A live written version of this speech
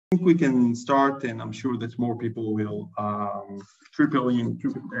think we can start, and I'm sure that more people will trickle in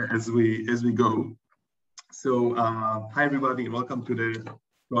as we go. So, hi everybody, and welcome to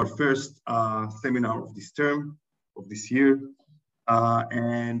our first seminar of this term, of this year.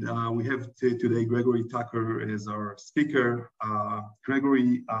 We have today Gregory Tucker as our speaker.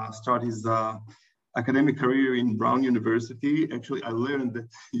 Gregory started his academic career in Brown University. Actually, I learned that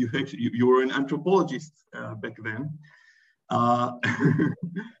you were an anthropologist back then.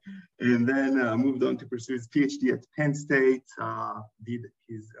 And then moved on to pursue his PhD at Penn State, did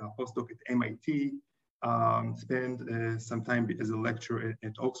his postdoc at MIT, spent some time as a lecturer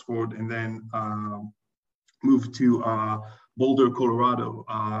at Oxford, and then moved to Boulder, Colorado,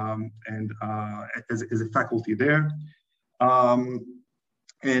 and as a faculty there.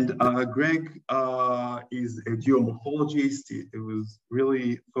 Greg is a geomorphologist. He was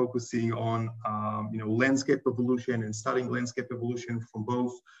really focusing on landscape evolution and studying landscape evolution from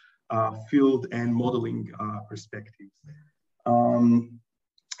both field and modeling perspectives. And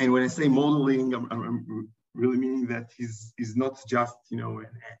when I say modeling, I'm really meaning that he's not just an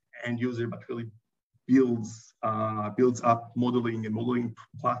end user, but really builds up modeling and modeling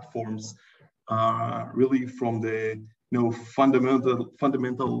platforms really from the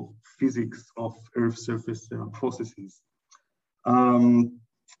fundamental physics of Earth surface processes. And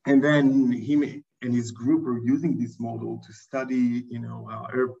then he and his group are using this model to study,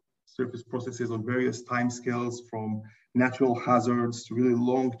 Earth surface processes on various timescales, from natural hazards to really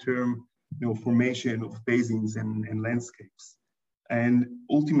long-term, formation of basins and landscapes, and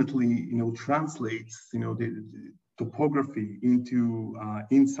ultimately, translates, the topography into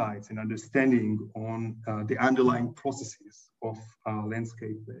insights and understanding on the underlying processes of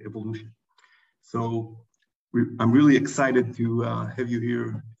landscape evolution. So I'm really excited to have you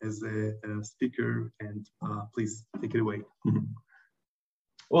here as a speaker, and please take it away.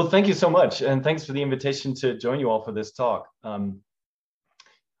 Well, thank you so much, and thanks for the invitation to join you all for this talk.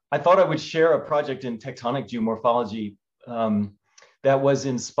 I thought I would share a project in tectonic geomorphology that was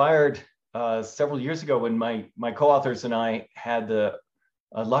inspired several years ago when my co-authors and I had the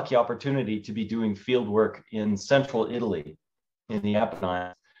lucky opportunity to be doing field work in central Italy, in the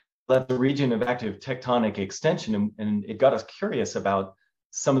Apennines. That's a region of active tectonic extension, and it got us curious about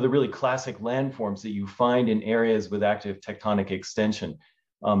some of the really classic landforms that you find in areas with active tectonic extension.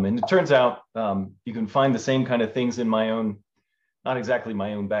 And it turns out you can find the same kind of things in my own, not exactly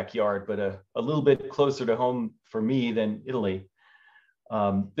my own backyard, but a little bit closer to home for me than Italy.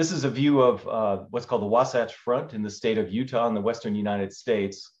 This is a view of what's called the Wasatch Front in the state of Utah in the western United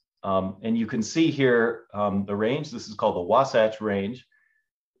States. And you can see here the range. This is called the Wasatch Range.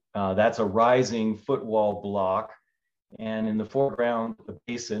 That's a rising footwall block. And in the foreground, the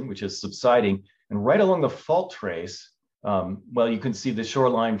basin, which is subsiding. And right along the fault trace, well, you can see the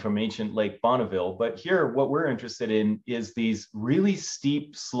shoreline from ancient Lake Bonneville. But here, what we're interested in is these really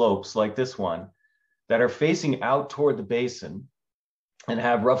steep slopes like this one that are facing out toward the basin and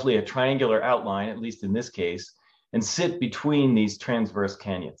have roughly a triangular outline, at least in this case, and sit between these transverse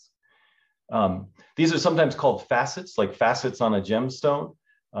canyons. These are sometimes called facets, like facets on a gemstone.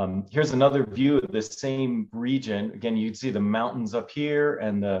 Here's another view of this same region. Again, you'd see the mountains up here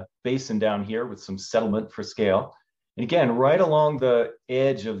and the basin down here with some settlement for scale. And again, right along the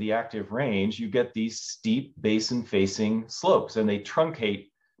edge of the active range, you get these steep basin-facing slopes, and they truncate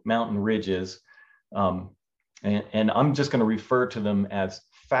mountain ridges. And I'm just going to refer to them as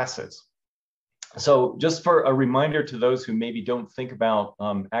facets. So just for a reminder to those who maybe don't think about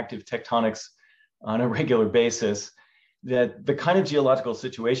active tectonics on a regular basis, that the kind of geological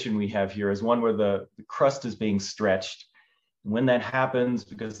situation we have here is one where the crust is being stretched. When that happens,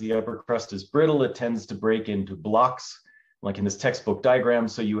 because the upper crust is brittle, it tends to break into blocks, like in this textbook diagram.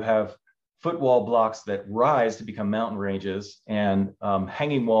 So you have footwall blocks that rise to become mountain ranges, and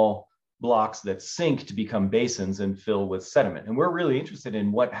hanging wall blocks that sink to become basins and fill with sediment. And we're really interested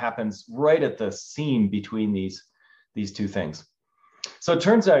in what happens right at the seam between these two things. So it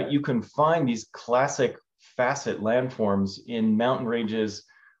turns out you can find these classic facet landforms in mountain ranges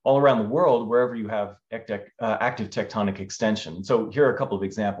all around the world, wherever you have active tectonic extension. So here are a couple of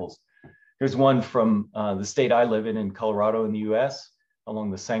examples. Here's one from the state I live in Colorado in the US, along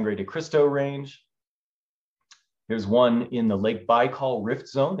the Sangre de Cristo range. Here's one in the Lake Baikal rift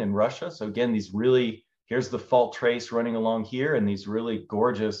zone in Russia. So again, here's the fault trace running along here, and these really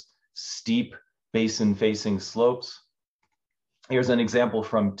gorgeous, steep basin-facing slopes. Here's an example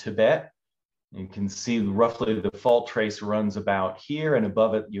from Tibet. You can see roughly the fault trace runs about here, and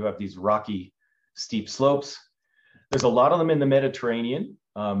above it, you have these rocky, steep slopes. There's a lot of them in the Mediterranean,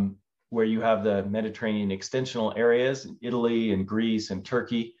 where you have the Mediterranean extensional areas in Italy and Greece and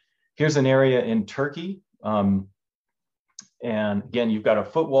Turkey. Here's an area in Turkey. And again, you've got a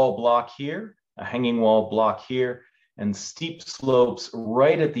footwall block here, a hanging wall block here, and steep slopes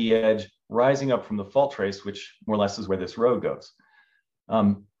right at the edge, rising up from the fault trace, which more or less is where this road goes.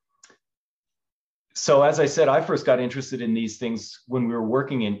 So as I said, I first got interested in these things when we were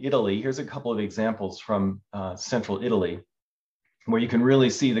working in Italy. Here's a couple of examples from central Italy, where you can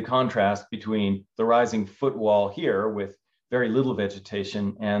really see the contrast between the rising footwall here with very little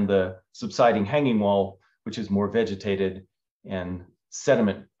vegetation and the subsiding hanging wall, which is more vegetated and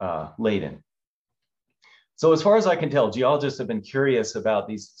sediment laden. So as far as I can tell, geologists have been curious about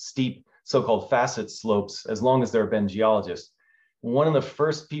these steep so-called facet slopes as long as there have been geologists. One of the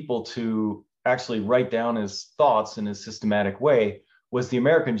first people to actually write down his thoughts in a systematic way was the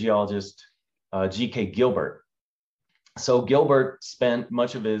American geologist G.K. Gilbert. So Gilbert spent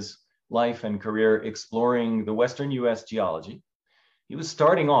much of his life and career exploring the Western US geology. He was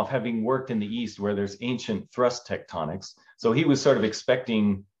starting off having worked in the East where there's ancient thrust tectonics. So he was sort of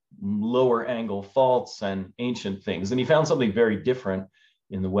expecting lower angle faults and ancient things. And he found something very different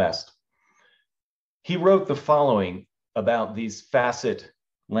in the West. He wrote the following about these facet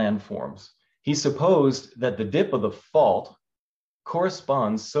landforms. He supposed that the dip of the fault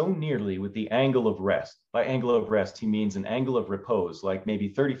corresponds so nearly with the angle of rest. By angle of rest, he means an angle of repose, like maybe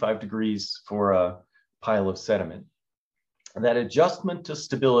 35 degrees for a pile of sediment. That adjustment to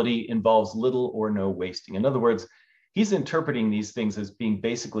stability involves little or no wasting. In other words, he's interpreting these things as being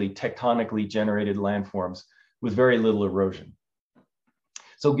basically tectonically generated landforms with very little erosion.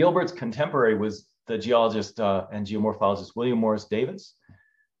 So Gilbert's contemporary was the geologist and geomorphologist William Morris Davis,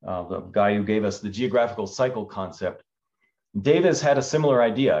 the guy who gave us the geographical cycle concept. Davis had a similar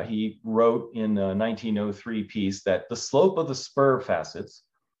idea. He wrote in a 1903 piece that the slope of the spur facets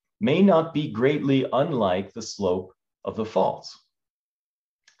may not be greatly unlike the slope of the faults.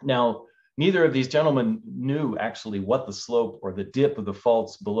 Now, neither of these gentlemen knew actually what the slope or the dip of the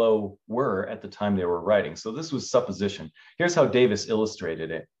faults below were at the time they were writing. So this was supposition. Here's how Davis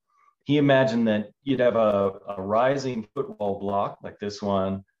illustrated it. He imagined that you'd have a rising footwall block like this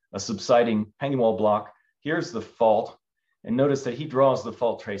one, a subsiding hanging wall block. Here's the fault. And notice that he draws the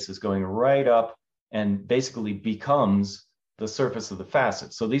fault traces going right up and basically becomes the surface of the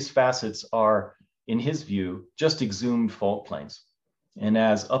facets. So these facets are, in his view, just exhumed fault planes. And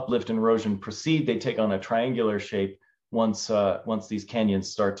as uplift and erosion proceed, they take on a triangular shape once these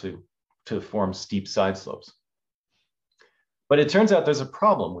canyons start to form steep side slopes. But it turns out there's a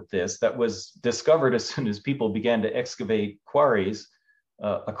problem with this that was discovered as soon as people began to excavate quarries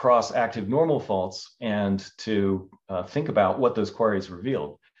across active normal faults and to think about what those quarries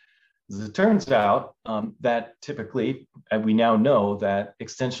revealed. As it turns out that typically, and we now know that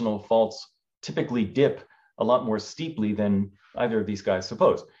extensional faults typically dip a lot more steeply than either of these guys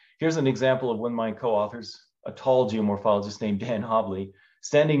supposed. Here's an example of one of my co-authors, a tall geomorphologist named Dan Hobley,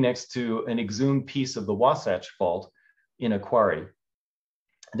 standing next to an exhumed piece of the Wasatch Fault in a quarry.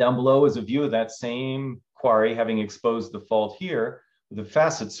 Down below is a view of that same quarry having exposed the fault here, the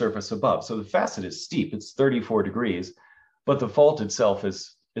facet surface above. So the facet is steep, it's 34 degrees, but the fault itself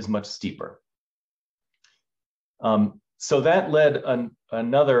is much steeper. So that led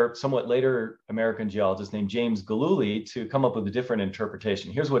another somewhat later American geologist named James Gillooly to come up with a different interpretation.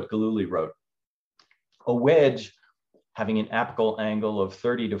 Here's what Gillooly wrote. A wedge having an apical angle of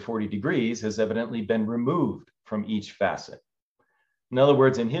 30 to 40 degrees has evidently been removed from each facet. In other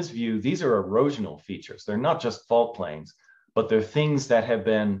words, in his view, these are erosional features. They're not just fault planes, but they're things that have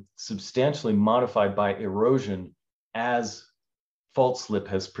been substantially modified by erosion as fault slip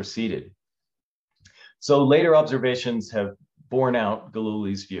has proceeded. So later observations have borne out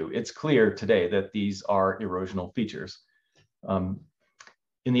Gillooly's view. It's clear today that these are erosional features. In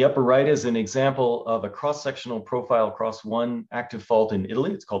the upper right is an example of a cross-sectional profile across one active fault in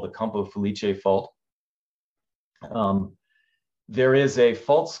Italy. It's called the Campo Felice fault. There is a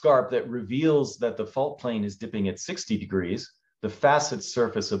fault scarp that reveals that the fault plane is dipping at 60 degrees. The facet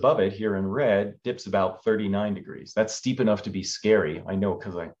surface above it, here in red, dips about 39 degrees. That's steep enough to be scary. I know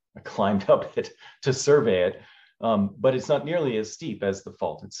because I climbed up it to survey it, but it's not nearly as steep as the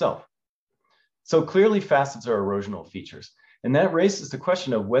fault itself. So clearly facets are erosional features. And that raises the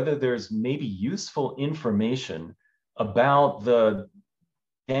question of whether there's maybe useful information about the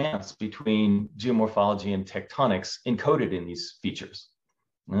dance between geomorphology and tectonics encoded in these features.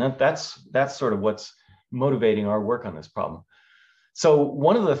 And that's sort of what's motivating our work on this problem. So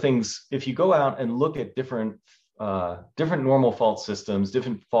one of the things, if you go out and look at different normal fault systems,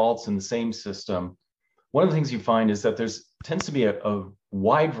 different faults in the same system, one of the things you find is that there's tends to be a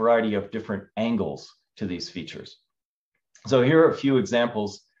wide variety of different angles to these features. So here are a few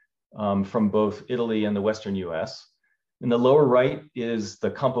examples from both Italy and the Western US. In the lower right is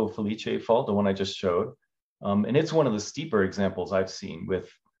the Campo Felice fault, the one I just showed. And it's one of the steeper examples I've seen, with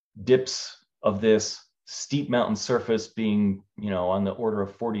dips of this steep mountain surface being, on the order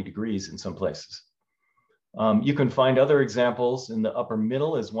of 40 degrees in some places. You can find other examples. In the upper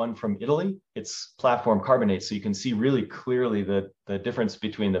middle is one from Italy. It's platform carbonate, so you can see really clearly the difference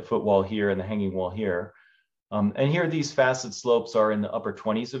between the footwall here and the hanging wall here. And here these facet slopes are in the upper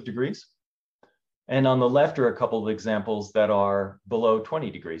 20s of degrees. And on the left are a couple of examples that are below 20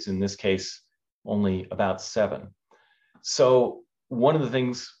 degrees, in this case, only about 7. So one of the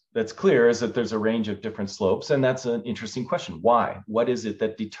things that's clear is that there's a range of different slopes, and that's an interesting question. Why? What is it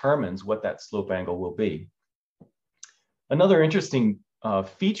that determines what that slope angle will be? Another interesting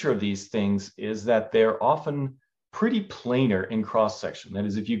feature of these things is that they're often pretty planar in cross-section. That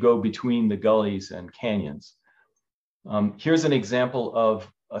is, if you go between the gullies and canyons. Here's an example of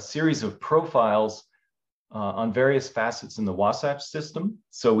a series of profiles on various facets in the Wasatch system.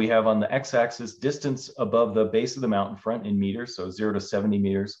 So we have on the x-axis distance above the base of the mountain front in meters, so 0 to 70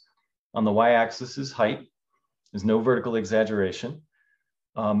 meters. On the y-axis is height. There's no vertical exaggeration.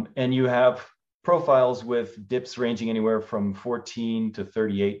 And you have profiles with dips ranging anywhere from 14 to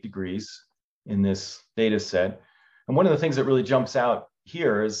 38 degrees in this data set. And one of the things that really jumps out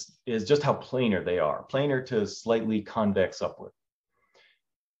here is just how planar they are, planar to slightly convex upward.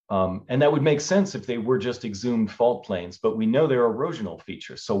 And that would make sense if they were just exhumed fault plains, but we know they're erosional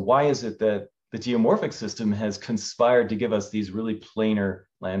features. So why is it that the geomorphic system has conspired to give us these really planar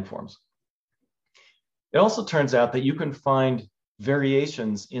landforms? It also turns out that you can find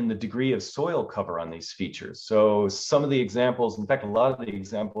variations in the degree of soil cover on these features. So some of the examples, in fact, a lot of the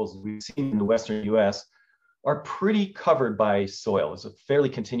examples we've seen in the Western US are pretty covered by soil. It's a fairly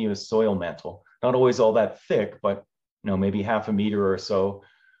continuous soil mantle, not always all that thick, but maybe half a meter or so,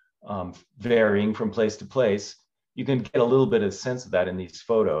 varying from place to place. You can get a little bit of sense of that in these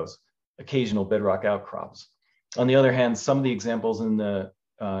photos, occasional bedrock outcrops. On the other hand, some of the examples in the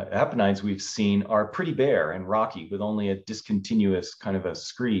Apennines we've seen are pretty bare and rocky with only a discontinuous kind of a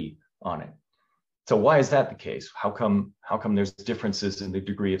scree on it. So why is that the case? How come there's differences in the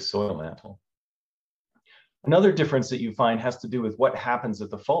degree of soil mantle? Another difference that you find has to do with what happens at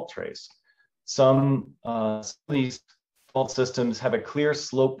the fault trace. Some of these fault systems have a clear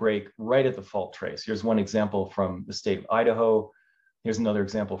slope break right at the fault trace. Here's one example from the state of Idaho. Here's another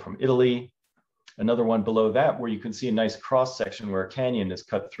example from Italy. Another one below that where you can see a nice cross section where a canyon is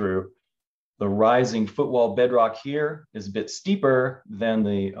cut through. The rising footwall bedrock here is a bit steeper than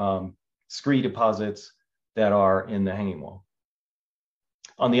the scree deposits that are in the hanging wall.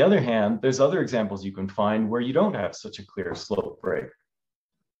 On the other hand, there's other examples you can find where you don't have such a clear slope break.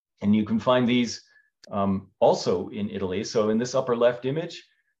 And you can find these also in Italy. So in this upper left image,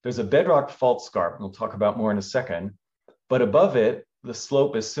 there's a bedrock fault scarp, and we'll talk about more in a second. But above it, the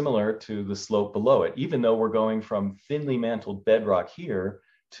slope is similar to the slope below it, even though we're going from thinly mantled bedrock here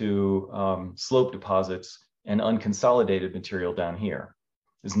to slope deposits and unconsolidated material down here.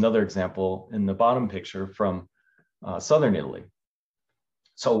 There's another example in the bottom picture from southern Italy.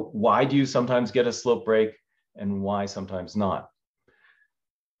 So why do you sometimes get a slope break and why sometimes not?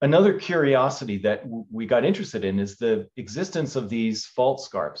 Another curiosity that we got interested in is the existence of these fault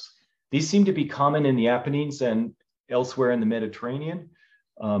scarps. These seem to be common in the Apennines and elsewhere in the Mediterranean,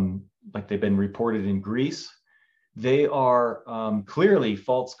 like they've been reported in Greece. They are clearly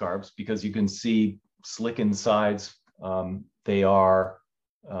fault scarps because you can see slickened sides. They're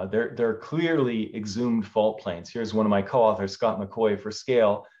clearly exhumed fault plains. Here's one of my co-authors, Scott McCoy, for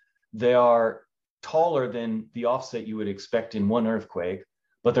scale. They are taller than the offset you would expect in one earthquake,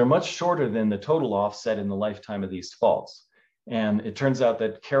 but they're much shorter than the total offset in the lifetime of these faults. And it turns out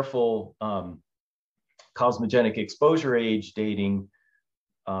that careful cosmogenic exposure age dating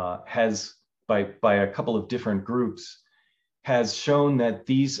has, by a couple of different groups, has shown that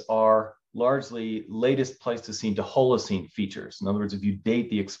these are largely latest Pleistocene to Holocene features. In other words, if you date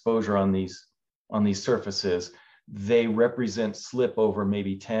the exposure on these surfaces, they represent slip over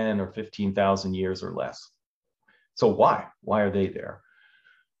maybe 10 or 15,000 years or less. So why? Why are they there?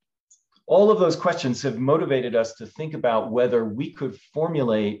 All of those questions have motivated us to think about whether we could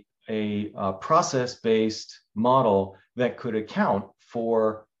formulate a process-based model that could account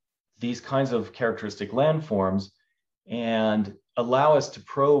for these kinds of characteristic landforms and allow us to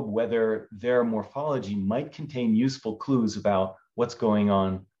probe whether their morphology might contain useful clues about what's going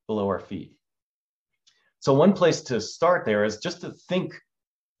on below our feet. So one place to start there is just to think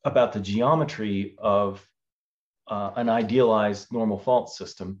about the geometry of an idealized normal fault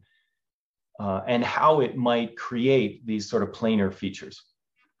system and how it might create these sort of planar features.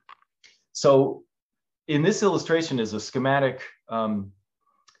 So in this illustration is a schematic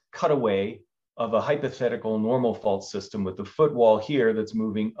cutaway of a hypothetical normal fault system with the footwall here that's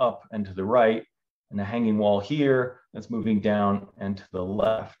moving up and to the right, and a hanging wall here that's moving down and to the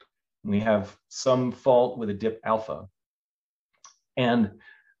left. We have some fault with a dip alpha. And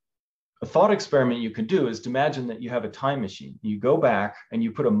a thought experiment you can do is to imagine that you have a time machine. You go back and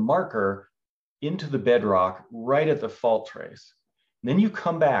you put a marker into the bedrock right at the fault trace. And then you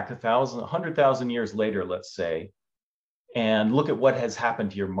come back 100,000 years later, let's say, and look at what has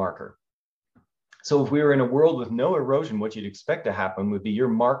happened to your marker. So if we were in a world with no erosion, what you'd expect to happen would be your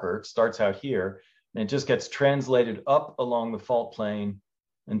marker starts out here and it just gets translated up along the fault plane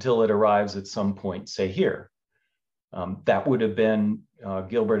until it arrives at some point, say here. That would have been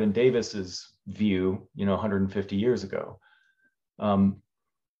Gilbert and Davis's view, 150 years ago.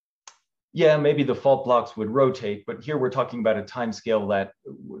 Yeah, maybe the fault blocks would rotate, but here we're talking about a time scale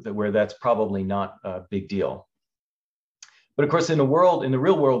where that's probably not a big deal. But of course, in the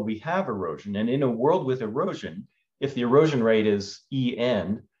real world, we have erosion. And in a world with erosion, if the erosion rate is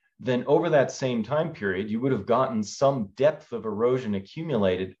En, then over that same time period, you would have gotten some depth of erosion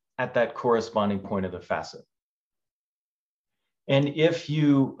accumulated at that corresponding point of the facet. And if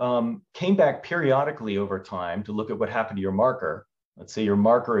you came back periodically over time to look at what happened to your marker, let's say your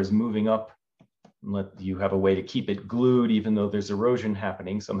marker is moving up, and you have a way to keep it glued even though there's erosion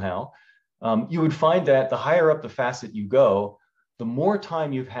happening somehow, you would find that the higher up the facet you go, the more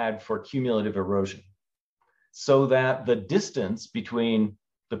time you've had for cumulative erosion. So that the distance between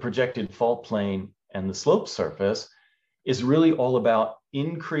the projected fault plane and the slope surface is really all about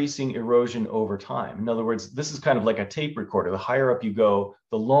increasing erosion over time. In other words, this is kind of like a tape recorder. The higher up you go,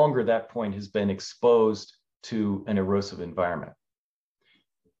 the longer that point has been exposed to an erosive environment.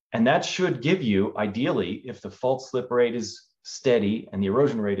 And that should give you, ideally, if the fault slip rate is steady and the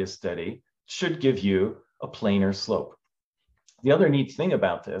erosion rate is steady, should give you a planar slope. The other neat thing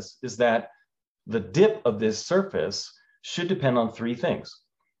about this is that the dip of this surface should depend on three things.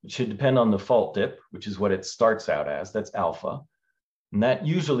 It should depend on the fault dip, which is what it starts out as, that's alpha. And that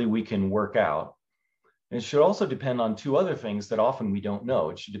usually we can work out. And it should also depend on two other things that often we don't know.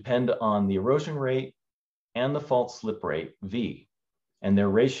 It should depend on the erosion rate and the fault slip rate, V, and their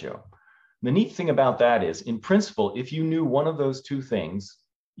ratio. The neat thing about that is, in principle, if you knew one of those two things,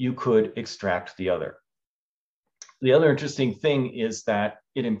 you could extract the other. The other interesting thing is that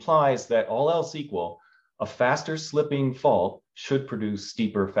it implies that all else equal, a faster slipping fault should produce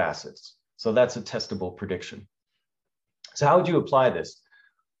steeper facets. So that's a testable prediction. So how would you apply this?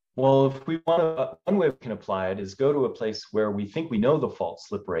 Well, if we want to, one way we can apply it is go to a place where we think we know the fault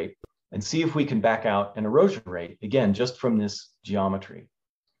slip rate and see if we can back out an erosion rate, again, just from this geometry.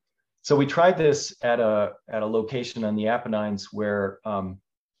 So we tried this at a location on the Apennines where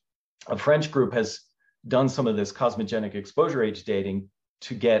a French group has done some of this cosmogenic exposure age dating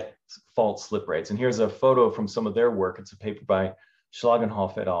to get fault slip rates. And here's a photo from some of their work. It's a paper by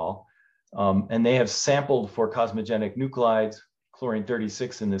Schlagenhoff et al. And they have sampled for cosmogenic nuclides,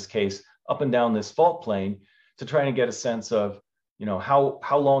 chlorine-36 in this case, up and down this fault plane to try and get a sense of,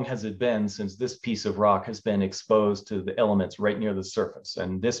 how long has it been since this piece of rock has been exposed to the elements right near the surface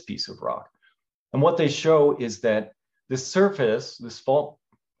and this piece of rock. And what they show is that this surface, this fault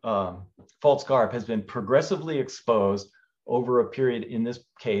scarp has been progressively exposed over a period, in this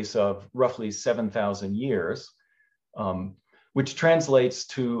case, of roughly 7,000 years, which translates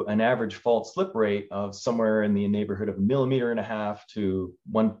to an average fault slip rate of somewhere in the neighborhood of 1.5 millimeters to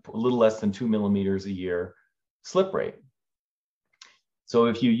a little less than 2 millimeters a year slip rate. So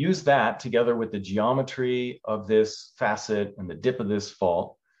if you use that together with the geometry of this facet and the dip of this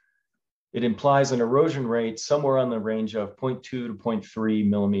fault, it implies an erosion rate somewhere on the range of 0.2 to 0.3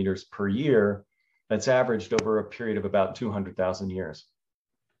 millimeters per year that's averaged over a period of about 200,000 years.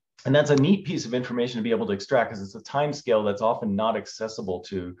 And that's a neat piece of information to be able to extract because it's a time scale that's often not accessible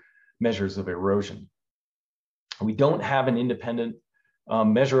to measures of erosion. We don't have an independent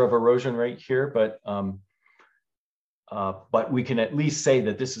measure of erosion rate here, but we can at least say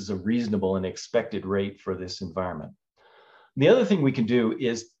that this is a reasonable and expected rate for this environment. The other thing we can do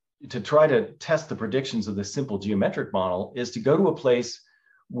is to try to test the predictions of this simple geometric model is to go to a place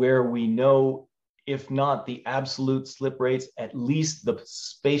where we know, if not the absolute slip rates, at least the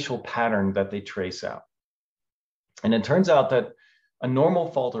spatial pattern that they trace out. And it turns out that a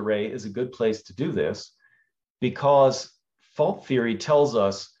normal fault array is a good place to do this because fault theory tells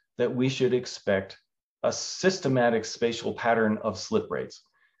us that we should expect a systematic spatial pattern of slip rates.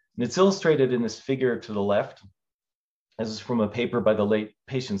 And it's illustrated in this figure to the left. This is from a paper by the late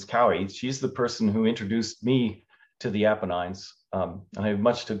Patience Cowie. She's the person who introduced me to the Apennines. I have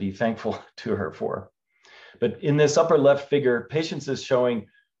much to be thankful to her for. But in this upper left figure, Patience is showing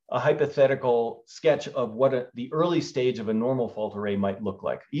a hypothetical sketch of what the early stage of a normal fault array might look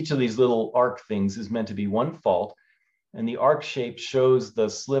like. Each of these little arc things is meant to be one fault, and the arc shape shows the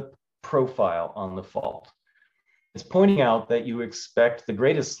slip profile on the fault. It's pointing out that you expect the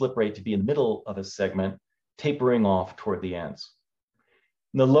greatest slip rate to be in the middle of a segment, tapering off toward the ends.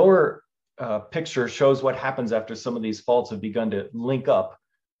 The lower picture shows what happens after some of these faults have begun to link up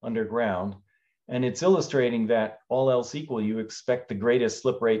underground. And it's illustrating that all else equal, you expect the greatest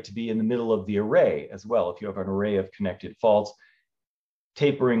slip rate to be in the middle of the array as well, if you have an array of connected faults,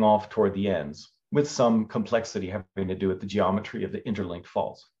 tapering off toward the ends, with some complexity having to do with the geometry of the interlinked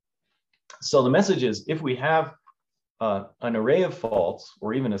faults. So the message is, if we have an array of faults,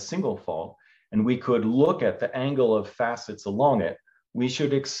 or even a single fault, and we could look at the angle of facets along it, we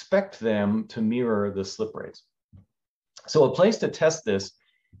should expect them to mirror the slip rates. So a place to test this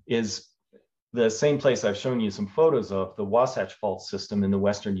is the same place I've shown you some photos of, the Wasatch Fault System in the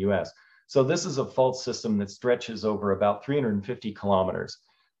Western US. So this is a fault system that stretches over about 350 kilometers.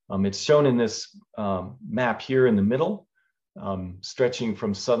 It's shown in this map here in the middle, stretching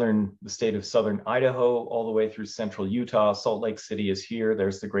from the state of southern Idaho all the way through central Utah. Salt Lake City is here.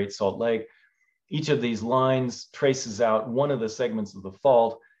 There's the Great Salt Lake. Each of these lines traces out one of the segments of the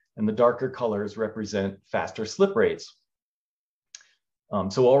fault, and the darker colors represent faster slip rates.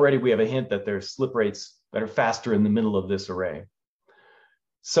 So already we have a hint that there's slip rates that are faster in the middle of this array.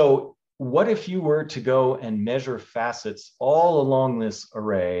 So what if you were to go and measure facets all along this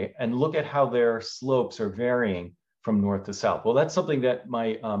array and look at how their slopes are varying from north to south? Well, that's something that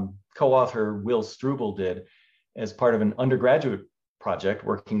my co-author Will Struble did as part of an undergraduate project,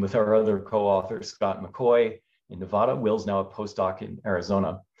 working with our other co-author, Scott McCoy in Nevada. Will's now a postdoc in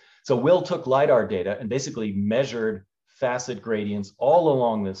Arizona. So Will took LiDAR data and basically measured facet gradients all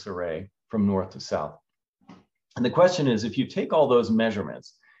along this array from north to south. And the question is, if you take all those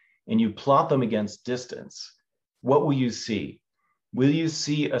measurements and you plot them against distance, what will you see? Will you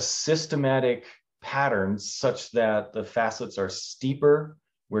see a systematic pattern such that the facets are steeper,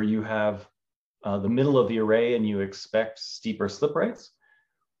 where you have the middle of the array and you expect steeper slip rates?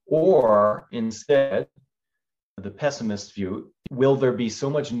 Or instead, the pessimist view, will there be so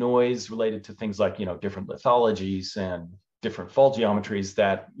much noise related to things like, different lithologies and different fault geometries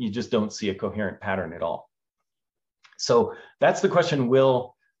that you just don't see a coherent pattern at all? So that's the question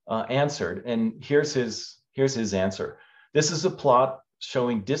Will answered, and here's his answer. This is a plot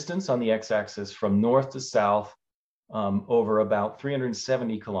showing distance on the x-axis from north to south over about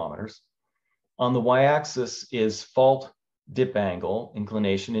 370 kilometers. On the y-axis is fault dip angle,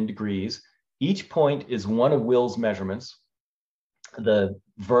 inclination in degrees. Each point is one of Will's measurements. The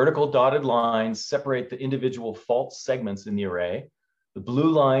vertical dotted lines separate the individual fault segments in the array. The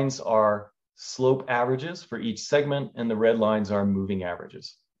blue lines are slope averages for each segment, and the red lines are moving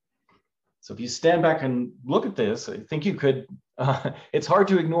averages. So if you stand back and look at this, I think you could, it's hard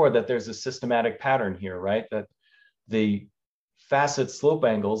to ignore that there's a systematic pattern here, right? That the facet slope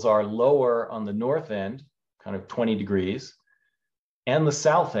angles are lower on the north end, kind of 20 degrees, and the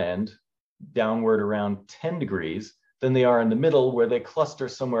south end, downward around 10 degrees, than they are in the middle, where they cluster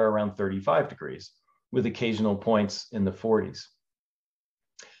somewhere around 35 degrees, with occasional points in the 40s.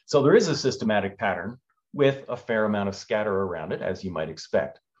 So there is a systematic pattern with a fair amount of scatter around it, as you might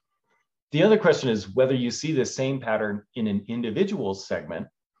expect. The other question is whether you see the same pattern in an individual segment,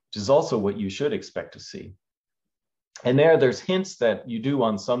 which is also what you should expect to see. And there's hints that you do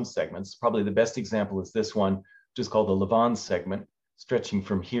on some segments. Probably the best example is this one, which is called the Levant segment, stretching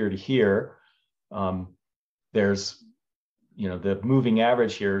from here to here. There's, the moving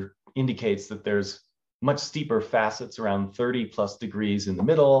average here indicates that there's much steeper facets around 30 plus degrees in the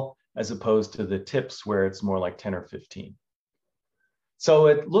middle, as opposed to the tips where it's more like 10 or 15. So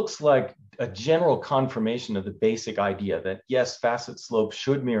it looks like a general confirmation of the basic idea that yes, facet slope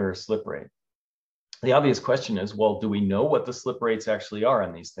should mirror slip rate. The obvious question is, well, do we know what the slip rates actually are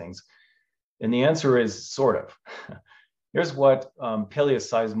on these things? And the answer is sort of. Here's what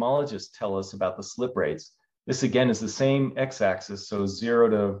paleoseismologists tell us about the slip rates. This again is the same x-axis, so 0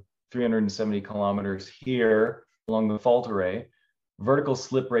 to 370 kilometers here along the fault array, vertical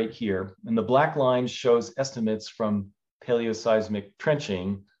slip rate here. And the black line shows estimates from paleoseismic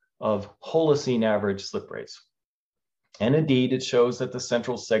trenching of Holocene average slip rates. And indeed, it shows that the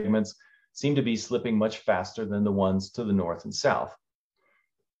central segments seem to be slipping much faster than the ones to the north and south.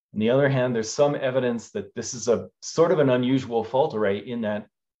 On the other hand, there's some evidence that this is a sort of an unusual fault array in that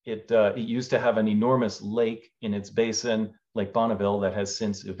it used to have an enormous lake in its basin, Lake Bonneville, that has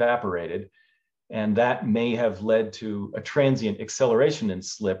since evaporated. And that may have led to a transient acceleration in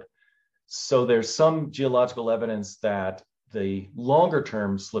slip. So there's some geological evidence that the longer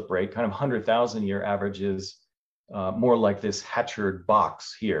term slip rate, kind of 100,000 year average, is more like this Hatchard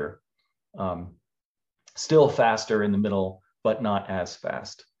box here. Still faster in the middle, but not as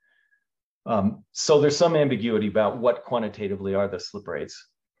fast. So there's some ambiguity about what quantitatively are the slip rates.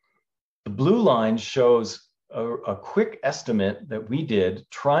 The blue line shows a quick estimate that we did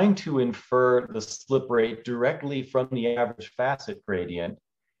trying to infer the slip rate directly from the average facet gradient,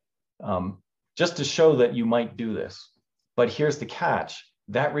 just to show that you might do this. But here's the catch.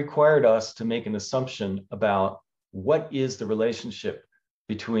 That required us to make an assumption about what is the relationship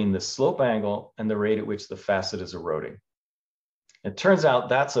between the slope angle and the rate at which the facet is eroding. It turns out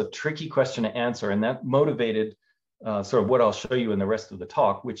that's a tricky question to answer, and that motivated sort of what I'll show you in the rest of the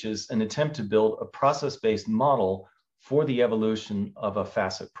talk, which is an attempt to build a process-based model for the evolution of a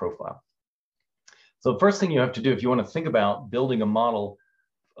facet profile. So the first thing you have to do if you want to think about building a model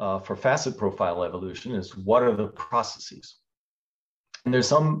for facet profile evolution is, what are the processes? And there's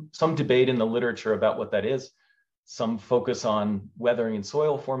some debate in the literature about what that is. Some focus on weathering and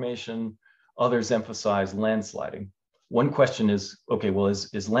soil formation, others emphasize landsliding. One question is, okay, well, is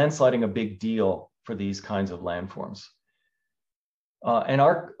landsliding a big deal for these kinds of landforms?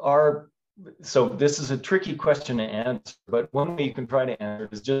 So this is a tricky question to answer, but one way you can try to answer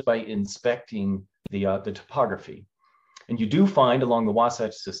is just by inspecting the topography. And you do find along the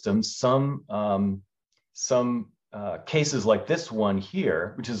Wasatch System some cases like this one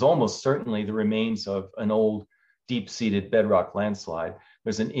here, which is almost certainly the remains of an old deep-seated bedrock landslide.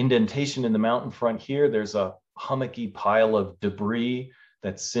 There's an indentation in the mountain front here. There's a hummocky pile of debris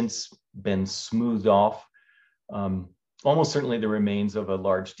that's since been smoothed off. Almost certainly the remains of a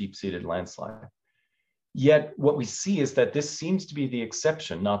large deep-seated landslide. Yet what we see is that this seems to be the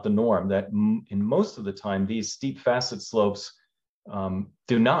exception, not the norm, that in most of the time, these steep facet slopes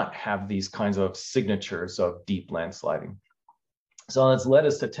do not have these kinds of signatures of deep landsliding. So that's led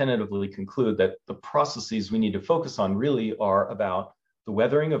us to tentatively conclude that the processes we need to focus on really are about the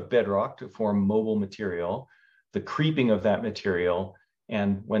weathering of bedrock to form mobile material, the creeping of that material,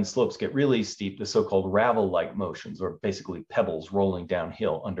 and when slopes get really steep, the so-called ravel-like motions, or basically pebbles rolling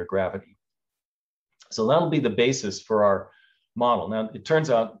downhill under gravity. So that'll be the basis for our model. Now, it turns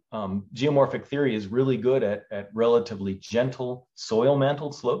out geomorphic theory is really good at relatively gentle soil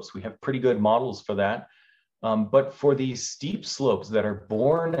mantled slopes. We have pretty good models for that. But for these steep slopes that are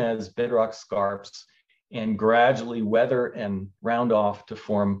born as bedrock scarps and gradually weather and round off to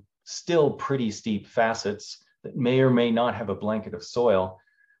form still pretty steep facets that may or may not have a blanket of soil,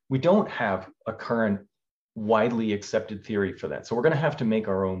 we don't have a current widely accepted theory for that. So we're going to have to make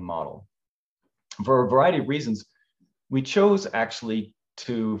our own model. For a variety of reasons, we chose actually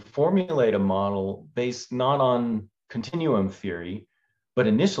to formulate a model based not on continuum theory, but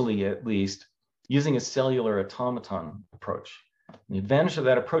initially at least using a cellular automaton approach. The advantage of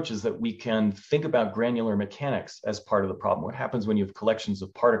that approach is that we can think about granular mechanics as part of the problem. What happens when you have collections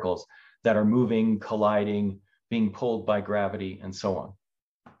of particles that are moving, colliding, being pulled by gravity, and so on.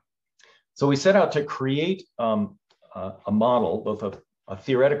 So we set out to create a model, both a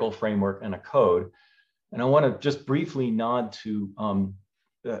theoretical framework and a code. And I want to just briefly nod to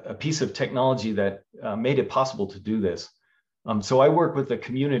a piece of technology that made it possible to do this. So I work with the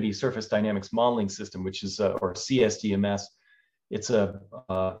Community Surface Dynamics Modeling System, which is, or CSDMS. It's a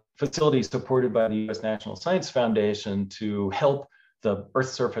facility supported by the US National Science Foundation to help the Earth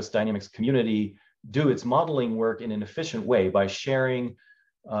surface dynamics community do its modeling work in an efficient way by sharing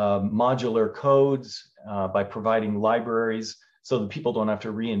modular codes, by providing libraries, so that people don't have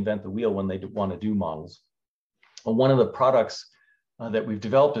to reinvent the wheel when they want to do models. One of the products that we've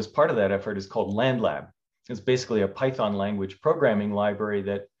developed as part of that effort is called LandLab. It's basically a Python language programming library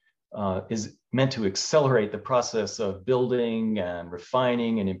that is meant to accelerate the process of building and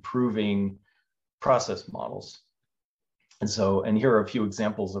refining and improving process models. And here are a few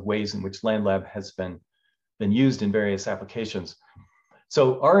examples of ways in which LandLab has been used in various applications.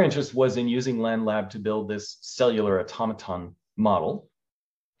 So our interest was in using LandLab to build this cellular automaton model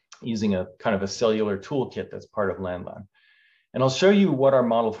using a kind of a cellular toolkit that's part of LandLab. And I'll show you what our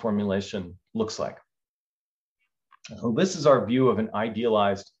model formulation looks like. So this is our view of an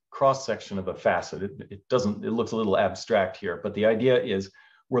idealized cross-section of a facet. It looks a little abstract here, but the idea is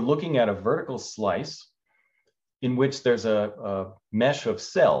we're looking at a vertical slice in which there's a mesh of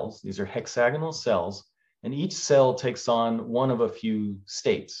cells. These are hexagonal cells, and each cell takes on one of a few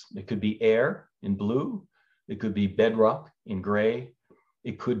states. It could be air in blue, it could be bedrock in gray,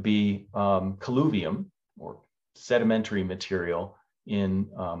 it could be colluvium or sedimentary material in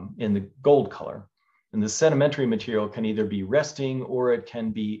the gold color. And the sedimentary material can either be resting or it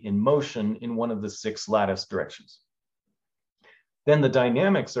can be in motion in one of the 6 lattice directions. Then the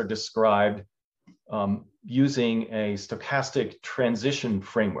dynamics are described using a stochastic transition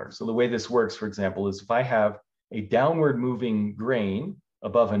framework. So the way this works, for example, is if I have a downward moving grain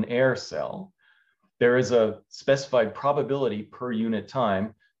above an air cell, there is a specified probability per unit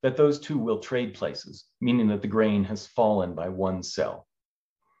time that those two will trade places, meaning that the grain has fallen by 1 cell.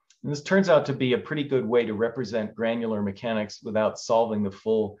 And this turns out to be a pretty good way to represent granular mechanics without solving the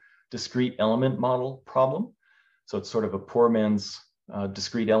full discrete element model problem. So it's sort of a poor man's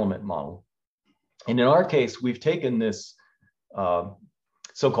discrete element model. And in our case, we've taken this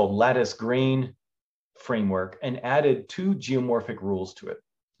so-called lattice grain framework and added 2 geomorphic rules to it.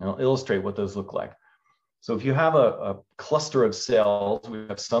 And I'll illustrate what those look like. So if you have a cluster of cells, we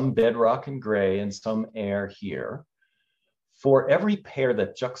have some bedrock in gray and some air here. For every pair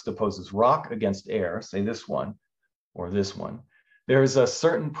that juxtaposes rock against air, say this one or this one, there is a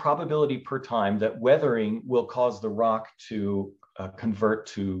certain probability per time that weathering will cause the rock to convert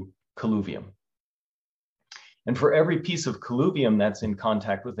to colluvium. And for every piece of colluvium that's in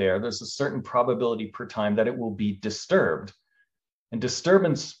contact with air, there's a certain probability per time that it will be disturbed. And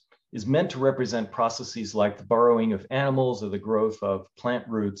disturbance is meant to represent processes like the burrowing of animals or the growth of plant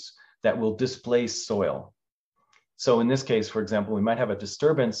roots that will displace soil. So in this case, for example, we might have a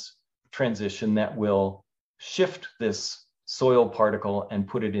disturbance transition that will shift this soil particle and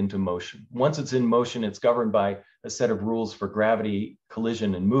put it into motion. Once it's in motion, it's governed by a set of rules for gravity,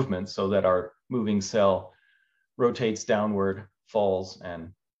 collision, and movement so that our moving cell rotates downward, falls,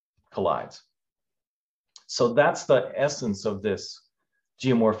 and collides. So that's the essence of this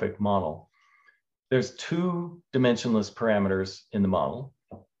geomorphic model. There's 2 dimensionless parameters in the model.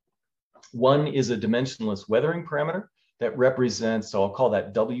 One is a dimensionless weathering parameter that represents, so I'll call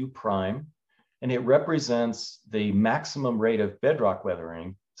that W prime, and it represents the maximum rate of bedrock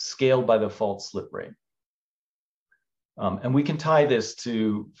weathering scaled by the fault slip rate. And we can tie this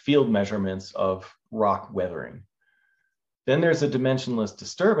to field measurements of rock weathering. Then there's a dimensionless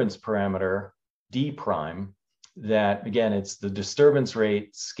disturbance parameter, D prime, that again, it's the disturbance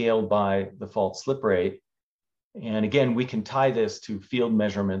rate scaled by the fault slip rate. And again, we can tie this to field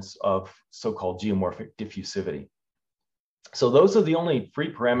measurements of so-called geomorphic diffusivity. So those are the only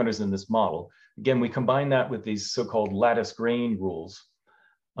 3 parameters in this model. Again, we combine that with these so-called lattice grain rules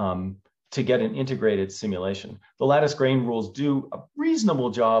to get an integrated simulation. The lattice grain rules do a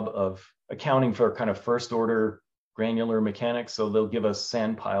reasonable job of accounting for kind of first order granular mechanics. So they'll give us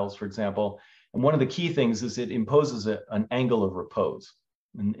sand piles, for example. And one of the key things is it imposes an angle of repose.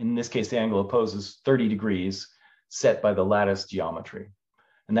 In this case, the angle of repose is 30 degrees set by the lattice geometry.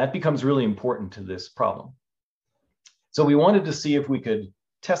 And that becomes really important to this problem. So we wanted to see if we could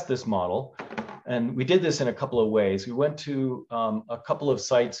test this model. And we did this in a couple of ways. We went to a couple of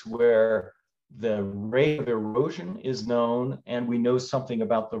sites where the rate of erosion is known, and we know something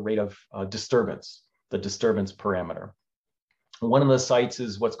about the rate of disturbance, the disturbance parameter. One of the sites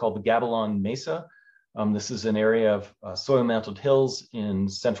is what's called the Gabilan Mesa. This is an area of soil-mantled hills in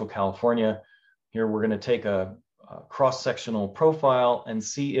Central California. Here we're going to take a cross-sectional profile and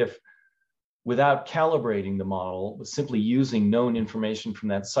see if, without calibrating the model, simply using known information from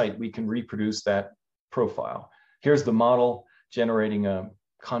that site, we can reproduce that profile. Here's the model generating a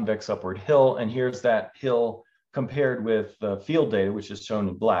convex upward hill, and here's that hill compared with the field data, which is shown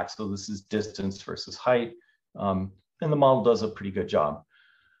in black. So this is distance versus height, and the model does a pretty good job.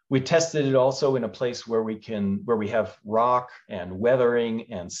 We tested it also in a place where we have rock and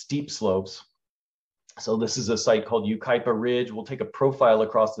weathering and steep slopes. So this is a site called Yucaipa Ridge. We'll take a profile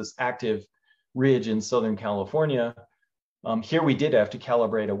across this active ridge in Southern California. Here we did have to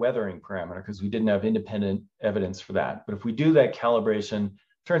calibrate a weathering parameter because we didn't have independent evidence for that. But if we do that calibration,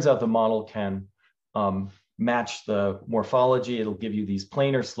 turns out the model can match the morphology. It'll give you these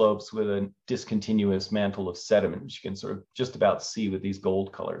planar slopes with a discontinuous mantle of sediment, which you can sort of just about see with these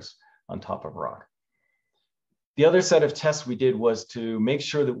gold colors on top of rock. The other set of tests we did was to make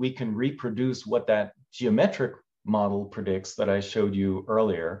sure that we can reproduce what that geometric model predicts that I showed you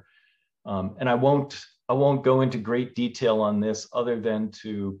earlier. And I won't go into great detail on this other than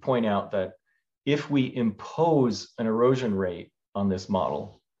to point out that if we impose an erosion rate on this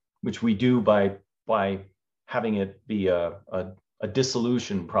model, which we do by having it be a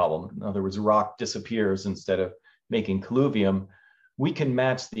dissolution problem, in other words, rock disappears instead of making colluvium, we can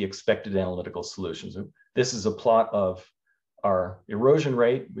match the expected analytical solutions. This is a plot of our erosion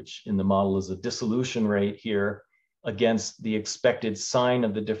rate, which in the model is a dissolution rate here, against the expected sign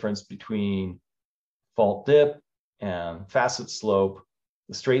of the difference between fault dip and facet slope.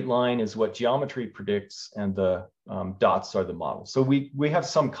 The straight line is what geometry predicts, and the dots are the model. So we have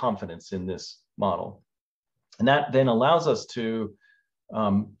some confidence in this model. And that then allows us to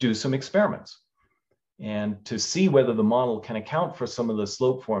do some experiments and to see whether the model can account for some of the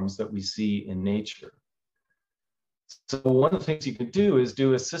slope forms that we see in nature. So one of the things you can do is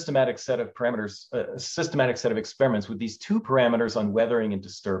do a systematic set of parameters, a systematic set of experiments with these two parameters on weathering and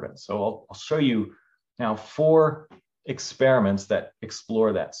disturbance. So I'll show you now 4 experiments that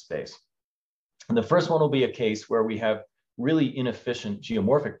explore that space. And the first one will be a case where we have really inefficient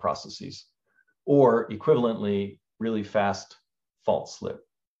geomorphic processes, or equivalently, really fast fault slip.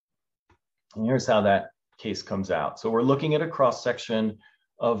 And here's how that case comes out. So we're looking at a cross section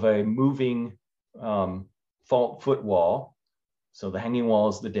of a moving fault footwall. So the hanging wall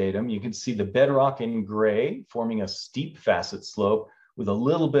is the datum. You can see the bedrock in gray forming a steep facet slope with a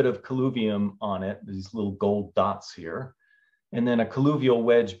little bit of colluvium on it, these little gold dots here, and then a colluvial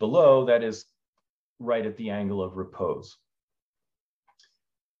wedge below that is right at the angle of repose.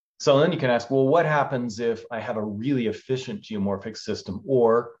 So then you can ask, well, what happens if I have a really efficient geomorphic system,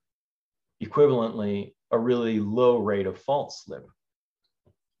 or equivalently, a really low rate of fault slip?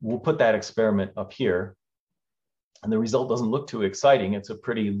 We'll put that experiment up here. And the result doesn't look too exciting. It's a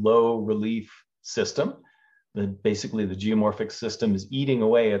pretty low relief system. Basically, the geomorphic system is eating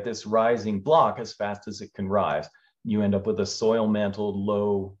away at this rising block as fast as it can rise. You end up with a soil-mantled,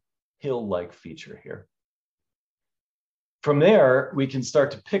 low hill-like feature here. From there, we can start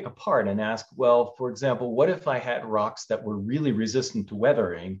to pick apart and ask, well, for example, what if I had rocks that were really resistant to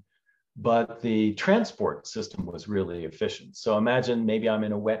weathering, but the transport system was really efficient? So imagine maybe I'm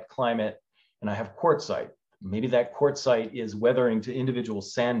in a wet climate and I have quartzite. Maybe that quartzite is weathering to individual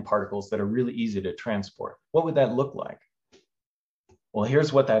sand particles that are really easy to transport. What would that look like? Well,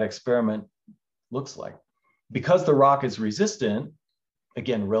 here's what that experiment looks like. Because the rock is resistant,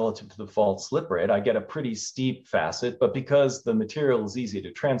 again, relative to the fault slip rate, I get a pretty steep facet, but because the material is easy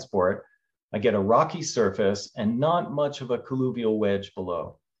to transport, I get a rocky surface and not much of a colluvial wedge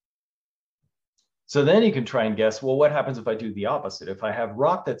below. So then you can try and guess, well, what happens if I do the opposite? If I have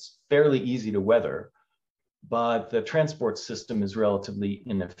rock that's fairly easy to weather, but the transport system is relatively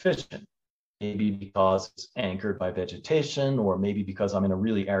inefficient, maybe because it's anchored by vegetation, or maybe because I'm in a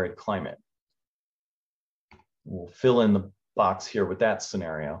really arid climate. We'll fill in the box here with that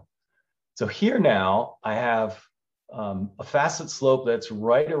scenario. So here now I have a facet slope that's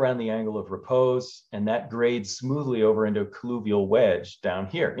right around the angle of repose, and that grades smoothly over into a colluvial wedge down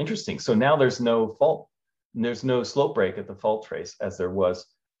here. Interesting. So now there's no fault, there's no slope break at the fault trace as there was,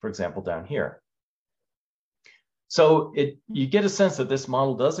 for example, down here. So you get a sense that this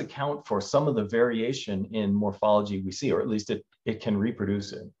model does account for some of the variation in morphology we see, or at least it can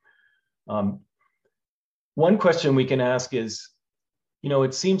reproduce it. One question we can ask is,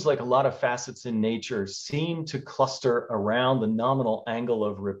 it seems like a lot of facets in nature seem to cluster around the nominal angle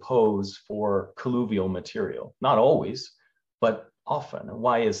of repose for colluvial material. Not always, but often. And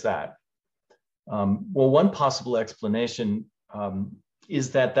why is that? Well, one possible explanation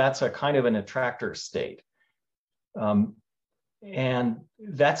is that that's a kind of an attractor state. And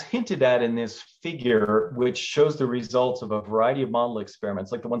that's hinted at in this figure, which shows the results of a variety of model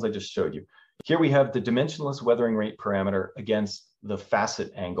experiments, like the ones I just showed you. Here we have the dimensionless weathering rate parameter against the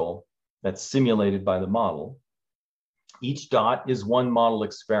facet angle that's simulated by the model. Each dot is one model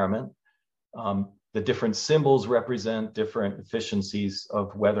experiment. The different symbols represent different efficiencies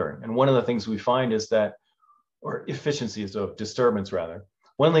of weathering. And one of the things we find is that, or efficiencies of disturbance rather,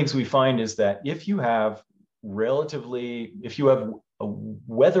 one of the things we find is that if you have a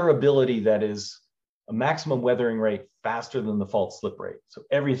weatherability that is a maximum weathering rate faster than the fault slip rate, so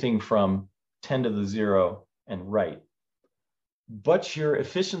everything from 10 to the 0 and right, but your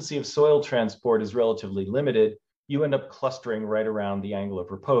efficiency of soil transport is relatively limited, you end up clustering right around the angle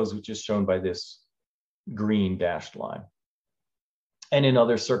of repose, which is shown by this green dashed line. And in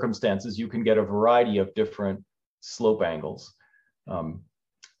other circumstances, you can get a variety of different slope angles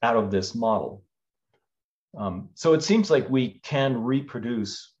out of this model. So it seems like we can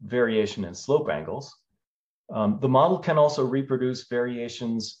reproduce variation in slope angles. The model can also reproduce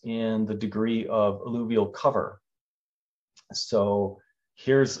variations in the degree of alluvial cover. So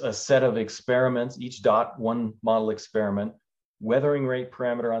here's a set of experiments, each dot, one model experiment, weathering rate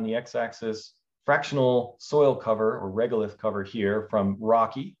parameter on the x-axis, fractional soil cover or regolith cover here from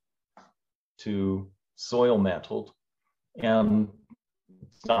rocky to soil mantled. And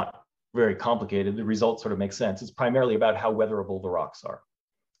it's not very complicated. The results sort of make sense. It's primarily about how weatherable the rocks are.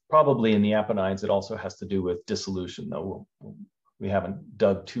 Probably in the Apennines, it also has to do with dissolution, though we haven't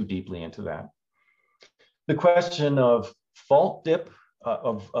dug too deeply into that. The question of fault dip,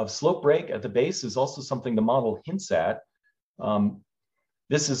 of slope break at the base is also something the model hints at.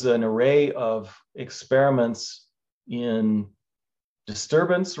 This is an array of experiments in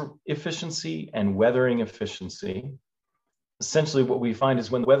disturbance efficiency and weathering efficiency. Essentially, what we find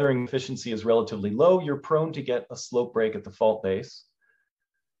is when the weathering efficiency is relatively low, you're prone to get a slope break at the fault base,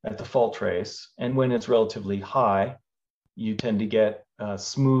 at the fault trace. And when it's relatively high, you tend to get a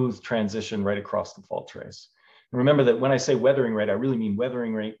smooth transition right across the fault trace. And remember that when I say weathering rate, I really mean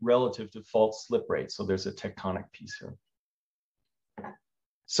weathering rate relative to fault slip rate. So there's a tectonic piece here.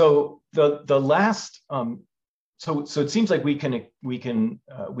 So the last, so it seems like we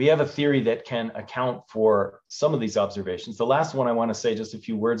have a theory that can account for some of these observations. The last one I want to say just a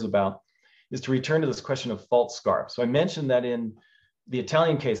few words about is to return to this question of fault scarps. So I mentioned that in the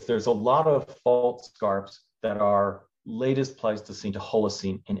Italian case, there's a lot of fault scarps that are latest Pleistocene to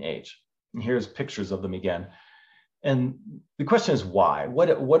Holocene in age. And here's pictures of them again. And the question is why?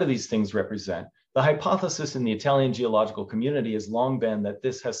 What do these things represent? The hypothesis in the Italian geological community has long been that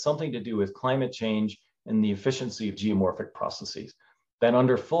this has something to do with climate change and the efficiency of geomorphic processes. That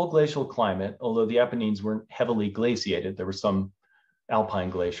under full glacial climate, although the Apennines weren't heavily glaciated, there were some alpine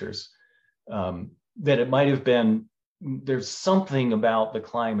glaciers, that it might have been, there's something about the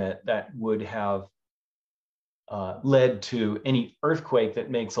climate that would have led to any earthquake that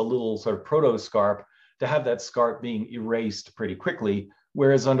makes a little sort of proto-scarp to have that scarp being erased pretty quickly,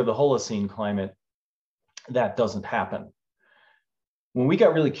 whereas under the Holocene climate, that doesn't happen. When we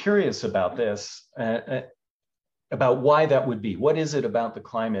got really curious about this, about why that would be, what is it about the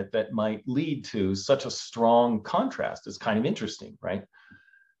climate that might lead to such a strong contrast? It's kind of interesting, right?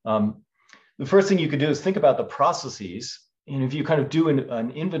 The first thing you could do is think about the processes. And if you kind of do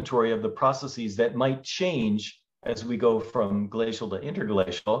an inventory of the processes that might change as we go from glacial to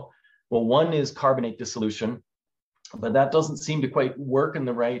interglacial, well, one is carbonate dissolution, but that doesn't seem to quite work in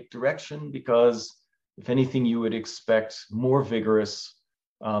the right direction because if anything, you would expect more vigorous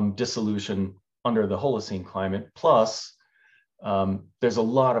dissolution under the Holocene climate. Plus, there's a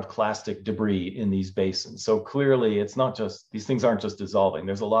lot of clastic debris in these basins. So clearly it's not just, these things aren't just dissolving.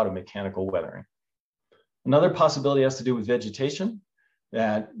 There's a lot of mechanical weathering. Another possibility has to do with vegetation,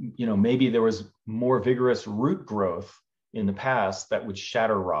 that maybe there was more vigorous root growth in the past that would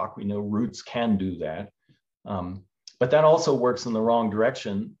shatter rock. We know roots can do that. But that also works in the wrong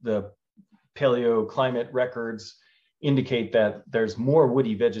direction. The paleoclimate records indicate that there's more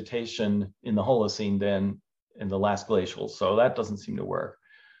woody vegetation in the Holocene than in the last glacial. So that doesn't seem to work.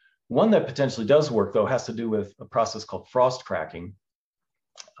 One that potentially does work, though, has to do with a process called frost cracking.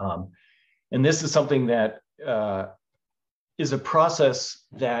 And this is something that is a process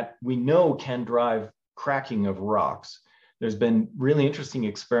that we know can drive cracking of rocks. There's been really interesting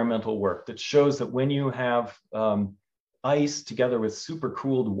experimental work that shows that when you have ice together with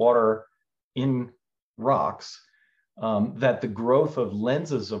supercooled water in rocks, that the growth of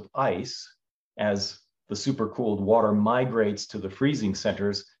lenses of ice as the supercooled water migrates to the freezing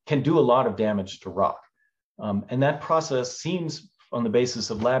centers can do a lot of damage to rock. And that process seems, on the basis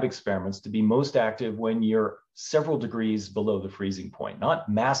of lab experiments, to be most active when you're several degrees below the freezing point, not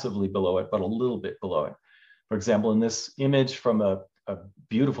massively below it, but a little bit below it. For example, in this image from a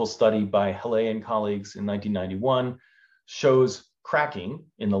beautiful study by Halle and colleagues in 1991 shows cracking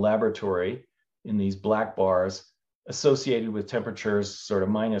in the laboratory in these black bars associated with temperatures sort of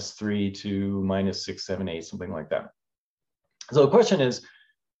 -3 to -6, 7, 8, something like that. So the question is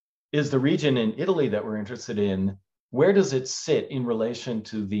the region in Italy that we're interested in, where does it sit in relation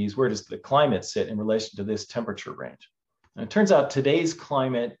to these, where does the climate sit in relation to this temperature range? And it turns out today's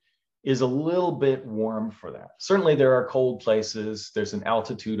climate is a little bit warm for that. Certainly there are cold places, there's an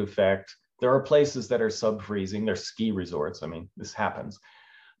altitude effect, there are places that are sub-freezing, there's ski resorts, I mean, this happens.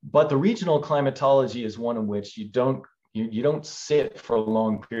 But the regional climatology is one in which you don't sit for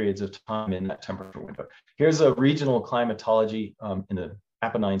long periods of time in that temperature window. Here's a regional climatology in the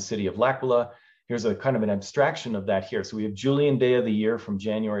Apennine city of L'Aquila. Here's a kind of an abstraction of that here. So we have Julian day of the year from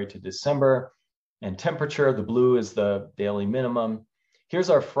January to December, and temperature, the blue is the daily minimum. Here's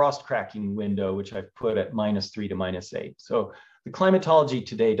our frost cracking window, which I've put at -3 to -8. So the climatology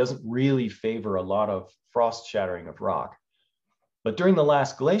today doesn't really favor a lot of frost shattering of rock. But during the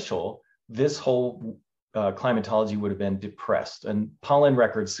last glacial, this whole climatology would have been depressed. And pollen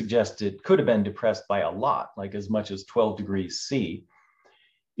records suggest it could have been depressed by a lot, like as much as 12 degrees C.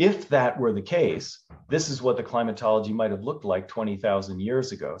 If that were the case, this is what the climatology might have looked like 20,000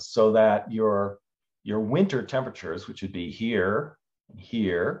 years ago, so that your winter temperatures, which would be here, and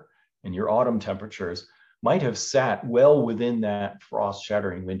here, and your autumn temperatures, might have sat well within that frost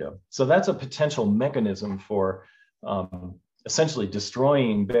shattering window. So that's a potential mechanism for essentially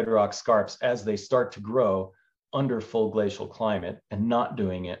destroying bedrock scarps as they start to grow under full glacial climate and not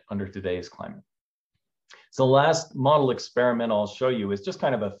doing it under today's climate. So the last model experiment I'll show you is just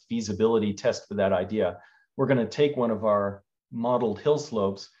kind of a feasibility test for that idea. We're going to take one of our modeled hill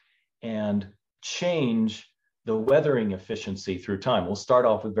slopes and change the weathering efficiency through time. We'll start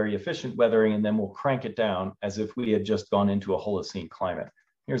off with very efficient weathering, and then we'll crank it down as if we had just gone into a Holocene climate.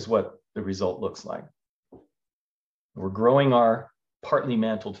 Here's what the result looks like. We're growing our partly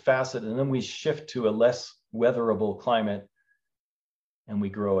mantled facet, and then we shift to a less weatherable climate, and we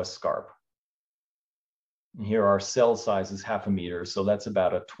grow a scarp. And here our cell size is 0.5 meter, so that's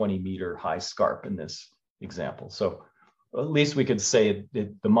about a 20-meter high scarp in this example. So at least we could say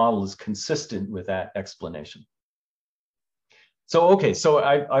that the model is consistent with that explanation. So, okay, so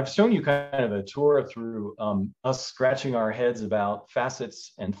I've shown you kind of a tour through us scratching our heads about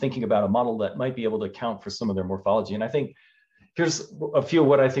facets and thinking about a model that might be able to account for some of their morphology. And I think here's a few of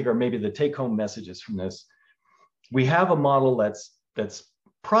what I think are maybe the take-home messages from this. We have a model that's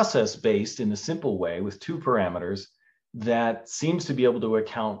process-based in a simple way with 2 parameters that seems to be able to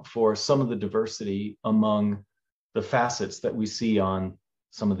account for some of the diversity among the facets that we see on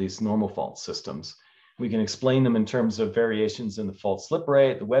some of these normal fault systems. We can explain them in terms of variations in the fault slip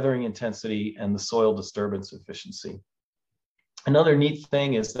rate, the weathering intensity, and the soil disturbance efficiency. Another neat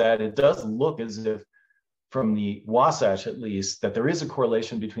thing is that it does look as if, from the Wasatch at least, that there is a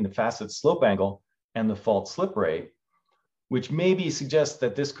correlation between the facet slope angle and the fault slip rate, which maybe suggests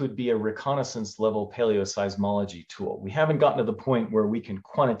that this could be a reconnaissance level paleoseismology tool. We haven't gotten to the point where we can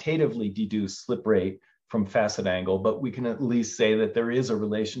quantitatively deduce slip rate from facet angle, but we can at least say that there is a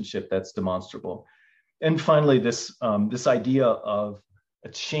relationship that's demonstrable. And finally, this idea of a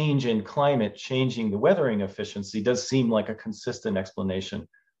change in climate changing the weathering efficiency does seem like a consistent explanation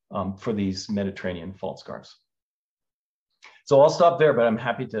for these Mediterranean fault scarps. So I'll stop there, but I'm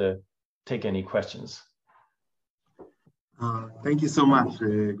happy to take any questions. Thank you so much,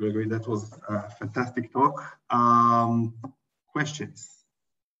 Gregory. That was a fantastic talk. Questions?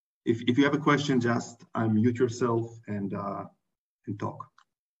 If you have a question, just unmute yourself and talk.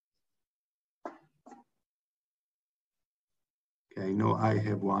 Okay, no, I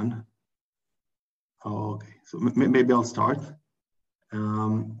have one. Okay, so maybe I'll start.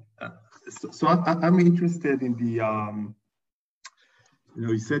 So I'm interested in the,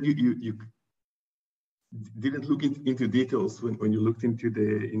 you said you didn't look into details when you looked into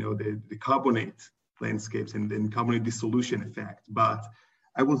the carbonate landscapes and then carbonate dissolution effect. But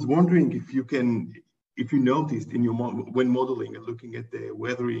I was wondering if you noticed in your when modeling and looking at the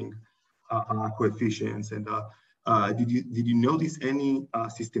weathering coefficients, and did you notice any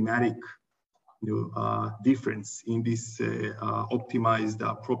systematic difference in these optimized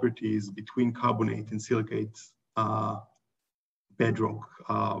properties between carbonate and silicate bedrock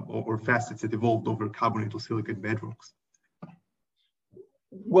or facets that evolved over carbonate or silicate bedrocks?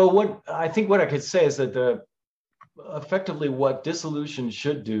 Well, I think what I could say is that effectively what dissolution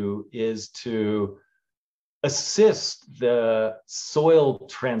should do is to assist the soil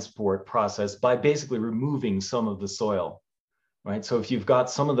transport process by basically removing some of the soil, right? So if you've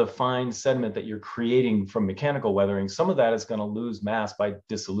got some of the fine sediment that you're creating from mechanical weathering, some of that is going to lose mass by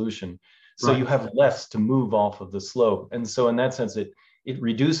dissolution. So right. You have less to move off of the slope. And so in that sense, it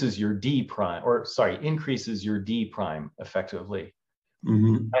reduces your D prime, or sorry, increases your D prime effectively.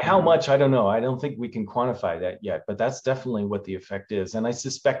 Mm-hmm. By how much, I don't know. I don't think we can quantify that yet, but that's definitely what the effect is. And I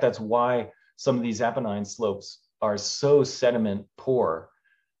suspect that's why some of these Apennine slopes are so sediment poor,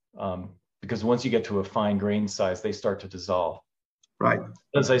 because once you get to a fine grain size, they start to dissolve. Right.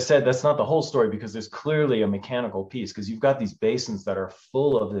 As I said, that's not the whole story, because there's clearly a mechanical piece, because you've got these basins that are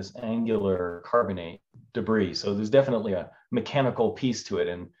full of this angular carbonate debris. So there's definitely a mechanical piece to it.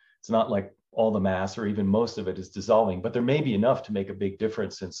 And it's not like all the mass or even most of it is dissolving, but there may be enough to make a big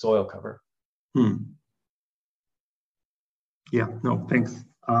difference in soil cover. Yeah, no, thanks.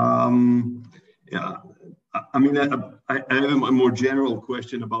 Yeah, I mean, I have a more general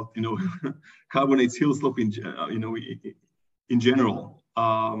question about, carbonates hill slope in general.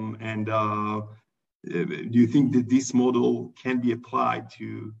 Do you think that this model can be applied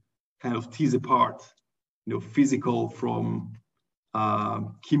to kind of tease apart, physical from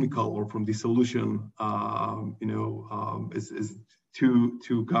chemical or from dissolution, as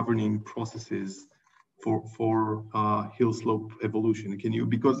two governing processes for hill slope evolution? Can you,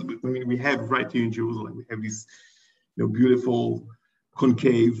 because I mean, we have right here in Jerusalem, we have these beautiful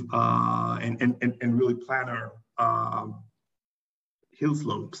concave and really planar hill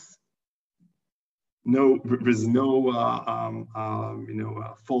slopes. there's no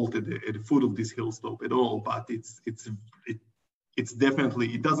fault at the foot of this hill slope at all, but it's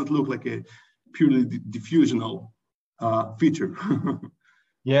definitely, it doesn't look like a purely diffusional feature.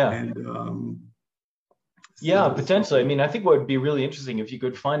 Yeah. And yeah, potentially. I mean, I think what would be really interesting if you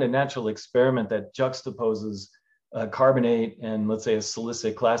could find a natural experiment that juxtaposes a carbonate and, let's say, a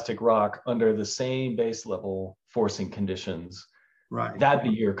silicic clastic rock under the same base level forcing conditions. Right. That'd be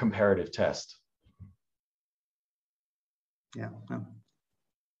your comparative test. Yeah.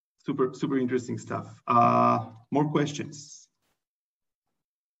 Super interesting stuff. More questions?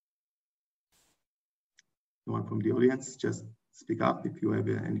 Anyone from the audience? Just speak up if you have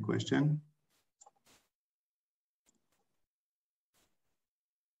any question.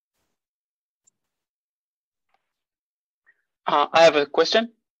 I have a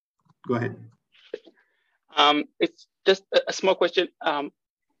question. Go ahead. It's just a small question.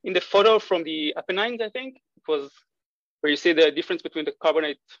 In the photo from the Apennines, I think it was where you see the difference between the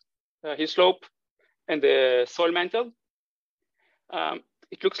carbonate hill slope and the soil mantle.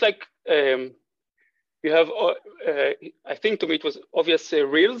 It looks like you have, I think to me it was obvious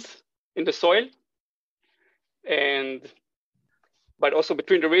rills in the soil, but also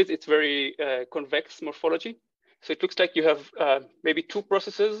between the rills it's very convex morphology. So it looks like you have maybe two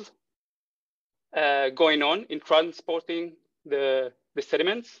processes going on in transporting the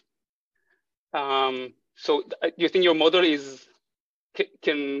sediments. So do you think your model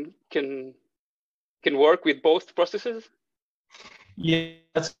can work with both processes? Yeah,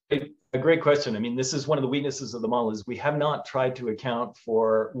 that's a great question. I mean, this is one of the weaknesses of the model is we have not tried to account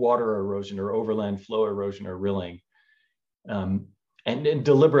for water erosion or overland flow erosion or rilling. And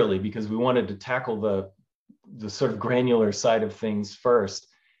deliberately, because we wanted to tackle the sort of granular side of things first.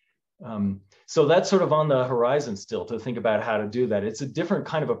 So that's sort of on the horizon still to think about how to do that. It's a different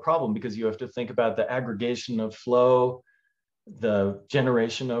kind of a problem because you have to think about the aggregation of flow, the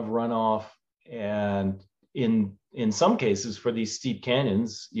generation of runoff, and in some cases for these steep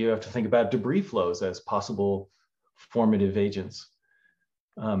canyons, you have to think about debris flows as possible formative agents.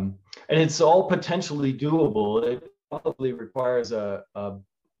 And it's all potentially doable. It probably requires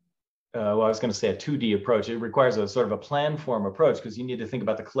well, I was going to say a 2D approach. It requires a sort of a plan form approach because you need to think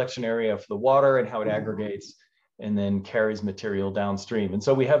about the collection area for the water and how it aggregates and then carries material downstream. And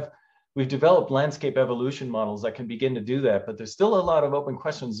so we've developed landscape evolution models that can begin to do that, but there's still a lot of open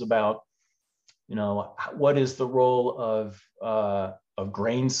questions about, what is the role of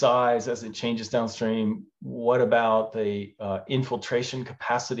grain size as it changes downstream? What about the infiltration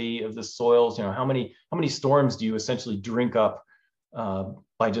capacity of the soils? How many storms do you essentially drink up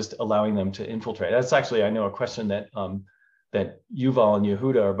by just allowing them to infiltrate? That's actually, I know, a question that that Yuval and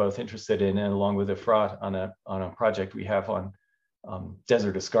Yehuda are both interested in, and along with Efrat on a project we have on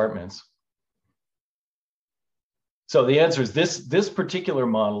desert escarpments. So the answer is this particular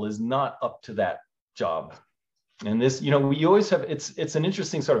model is not up to that job. And this, we always have, it's an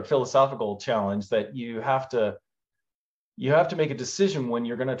interesting sort of philosophical challenge that you have to make a decision when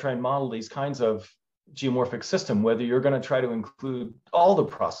you're going to try and model these kinds of geomorphic system, whether you're going to try to include all the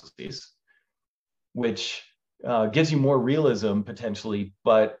processes, which gives you more realism potentially,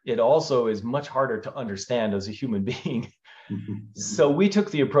 but it also is much harder to understand as a human being. So we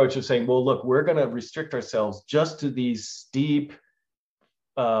took the approach of saying, well, look, we're going to restrict ourselves just to these steep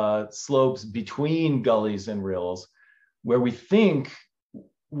slopes between gullies and rills, where we think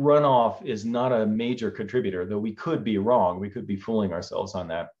runoff is not a major contributor, though we could be wrong. We could be fooling ourselves on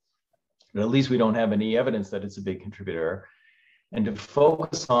that. But at least we don't have any evidence that it's a big contributor. And to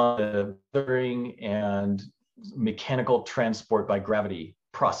focus on the weathering and mechanical transport by gravity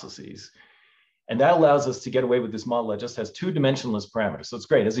processes. And that allows us to get away with this model that just has two dimensionless parameters. So it's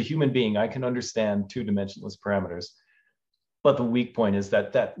great. As a human being, I can understand two dimensionless parameters. But the weak point is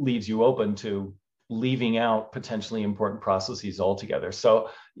that that leaves you open to leaving out potentially important processes altogether. So,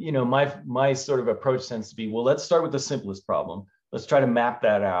 my sort of approach tends to be, well, let's start with the simplest problem. Let's try to map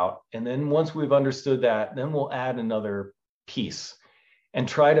that out. And then once we've understood that, then we'll add another piece and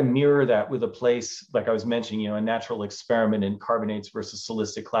try to mirror that with a place, like I was mentioning, a natural experiment in carbonates versus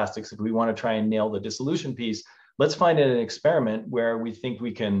silicic clastics. If we want to try and nail the dissolution piece, let's find an experiment where we think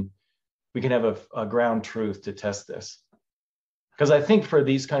we can have a ground truth to test this. Because I think for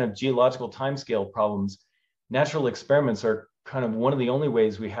these kind of geological timescale problems, natural experiments are kind of one of the only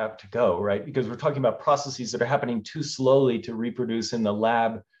ways we have to go, right? Because we're talking about processes that are happening too slowly to reproduce in the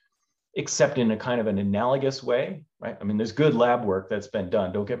lab, except in a kind of an analogous way, right? I mean, there's good lab work that's been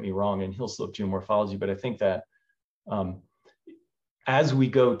done, don't get me wrong, in hill slope geomorphology, but I think that as we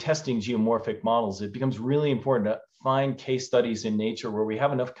go testing geomorphic models, it becomes really important to find case studies in nature where we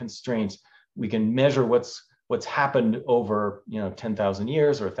have enough constraints we can measure what's happened over 10,000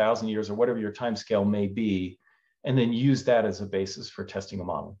 years or 1,000 years or whatever your time scale may be, and then use that as a basis for testing a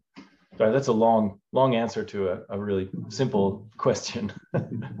model. Sorry, that's a long answer to a really simple question.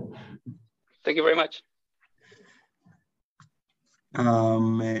 Thank you very much.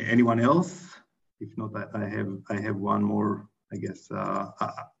 Anyone else? If not, I have one more, I guess. I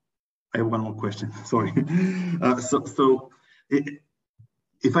have one more question, sorry.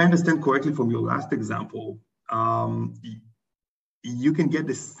 If I understand correctly from your last example, you can get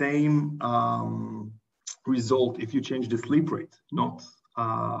the same result if you change the sleep rate, not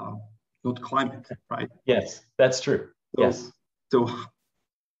climate, right? Yes, that's true. Yes. So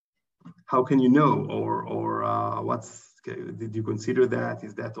how can you know, or did you consider that?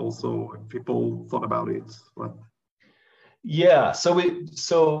 Is that also, people thought about it? What? Yeah, so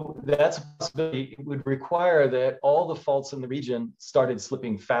that's a possibility. It would require that all the faults in the region started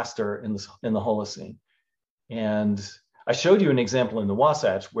slipping faster in the Holocene. And I showed you an example in the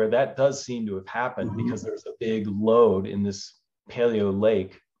Wasatch where that does seem to have happened because there's a big load in this paleo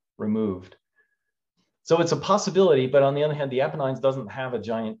lake removed. So it's a possibility, but on the other hand, the Apennines doesn't have a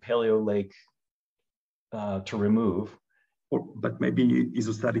giant paleo lake to remove. But maybe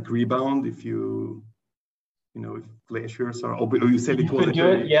isostatic rebound if if glaciers are, or you said it was. You could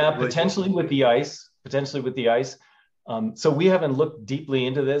do it, yeah, potentially with the ice, so we haven't looked deeply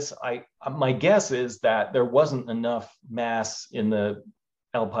into this. My guess is that there wasn't enough mass in the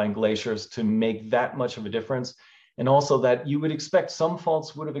alpine glaciers to make that much of a difference. And also that you would expect some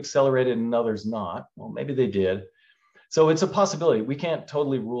faults would have accelerated and others not. Well, maybe they did. So it's a possibility. We can't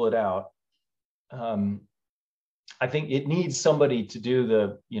totally rule it out. I think it needs somebody to do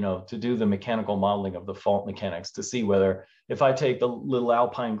the mechanical modeling of the fault mechanics to see whether, if I take the little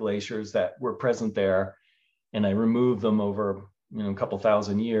alpine glaciers that were present there and I remove them over a couple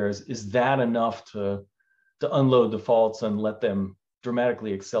thousand years, is that enough to unload the faults and let them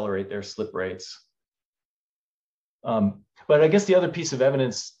dramatically accelerate their slip rates? But I guess the other piece of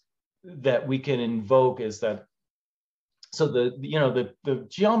evidence that we can invoke is that, so the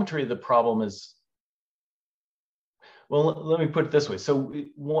geometry of the problem is, well, let me put it this way. So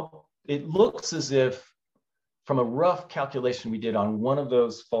it looks as if, from a rough calculation we did on one of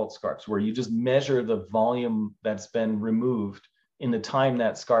those fault scarps, where you just measure the volume that's been removed in the time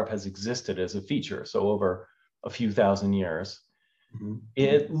that scarp has existed as a feature, so over a few thousand years,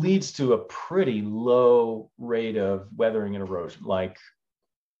 it leads to a pretty low rate of weathering and erosion, like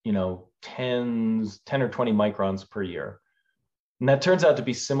 10 or 20 microns per year. And that turns out to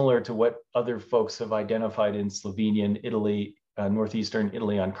be similar to what other folks have identified in Slovenian Italy, northeastern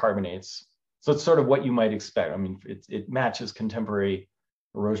Italy, on carbonates. So it's sort of what you might expect. I mean, it matches contemporary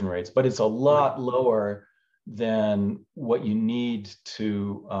erosion rates, but it's a lot lower than what you need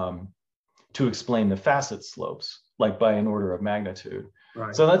to explain the facet slopes, like by an order of magnitude.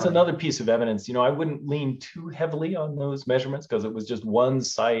 Right. So that's another piece of evidence. I wouldn't lean too heavily on those measurements because it was just one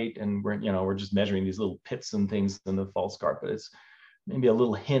site, and we're just measuring these little pits and things in the fault scarp. But it's maybe a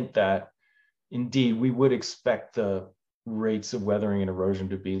little hint that indeed we would expect the rates of weathering and erosion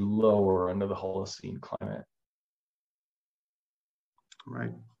to be lower under the Holocene climate.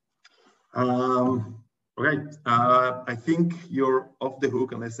 Right. Okay. I think you're off the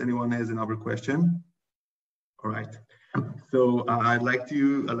hook unless anyone has another question. All right. So I'd like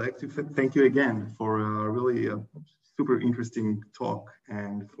to thank you again for a really super interesting talk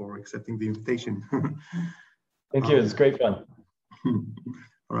and for accepting the invitation. Thank you. It's great fun.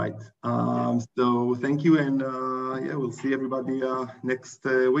 All right. So thank you, and yeah, we'll see everybody next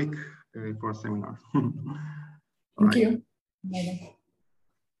week for a seminar. Thank you. Bye-bye.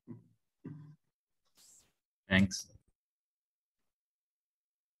 Thanks.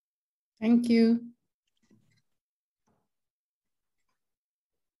 Thank you.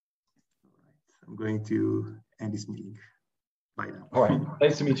 I'm going to end this meeting. Bye now. All right.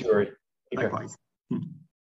 Nice to meet you, Uri. Likewise.